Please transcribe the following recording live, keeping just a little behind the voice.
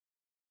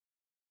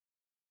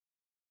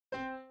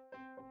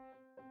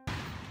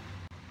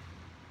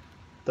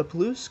The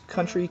Palouse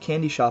Country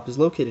Candy shop is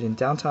located in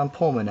downtown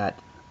Pullman at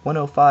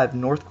 105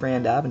 North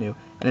Grand Avenue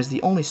and is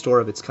the only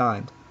store of its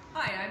kind.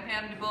 Hi, I'm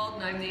Pam DeBolt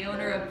and I'm the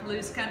owner of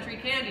Palouse Country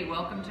Candy.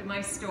 Welcome to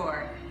my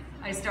store.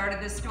 I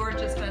started this store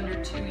just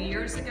under 2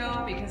 years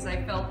ago because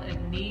I felt a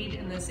need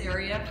in this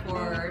area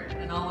for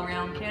an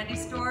all-around candy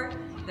store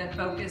that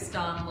focused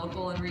on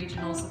local and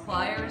regional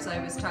suppliers. I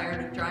was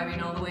tired of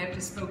driving all the way up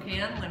to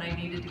Spokane when I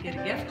needed to get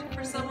a gift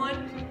for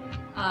someone.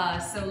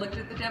 So looked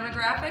at the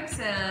demographics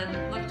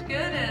and looked good,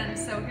 and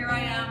so here I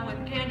am with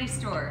a candy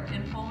store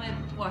in Pullman,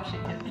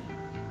 Washington.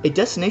 A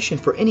destination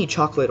for any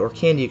chocolate or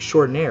candy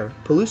extraordinaire,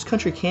 Palouse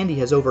Country Candy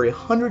has over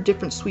 100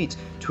 different sweets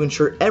to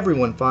ensure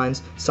everyone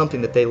finds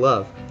something that they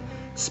love.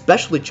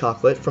 Specialty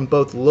chocolate from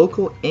both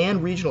local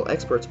and regional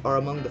experts are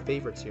among the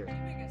favorites here.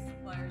 The biggest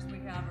suppliers we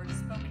have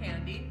are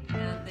Candy,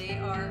 and they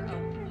are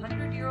a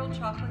 100-year-old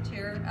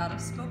chocolatier out of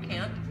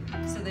Spokane.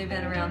 So they've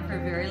been around for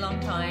a very long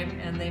time,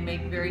 and they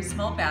make very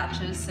small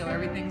batches, so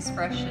everything's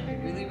fresh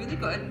and really, really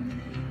good.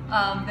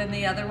 Then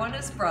the other one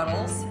is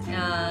Bruttles,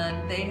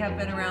 and they have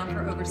been around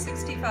for over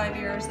 65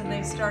 years, and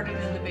they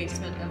started in the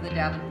basement of the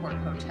Davenport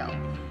Hotel.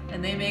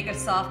 And they make a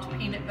soft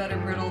peanut butter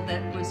brittle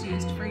that was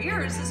used for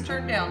years as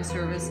turn-down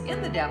service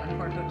in the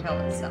Davenport Hotel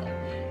itself.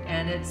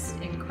 And it's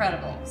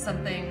incredible.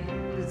 Something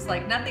that's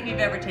like nothing you've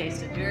ever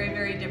tasted. Very,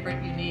 very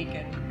different, unique,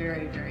 and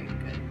very, very good.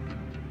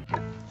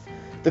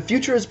 The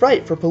future is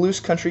bright for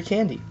Palouse Country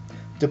Candy.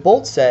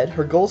 DeBolt said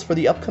her goals for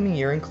the upcoming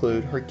year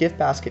include her gift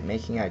basket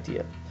making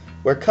idea,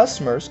 where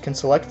customers can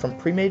select from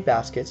pre-made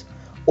baskets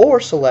or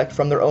select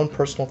from their own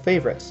personal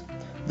favorites,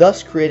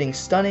 thus creating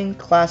stunning,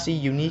 classy,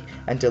 unique,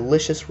 and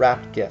delicious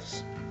wrapped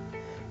gifts.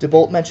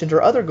 DeBolt mentioned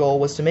her other goal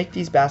was to make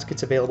these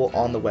baskets available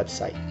on the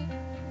website.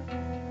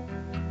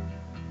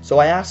 So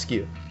I ask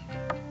you.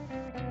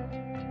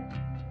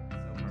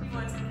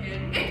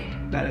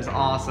 That is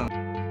awesome.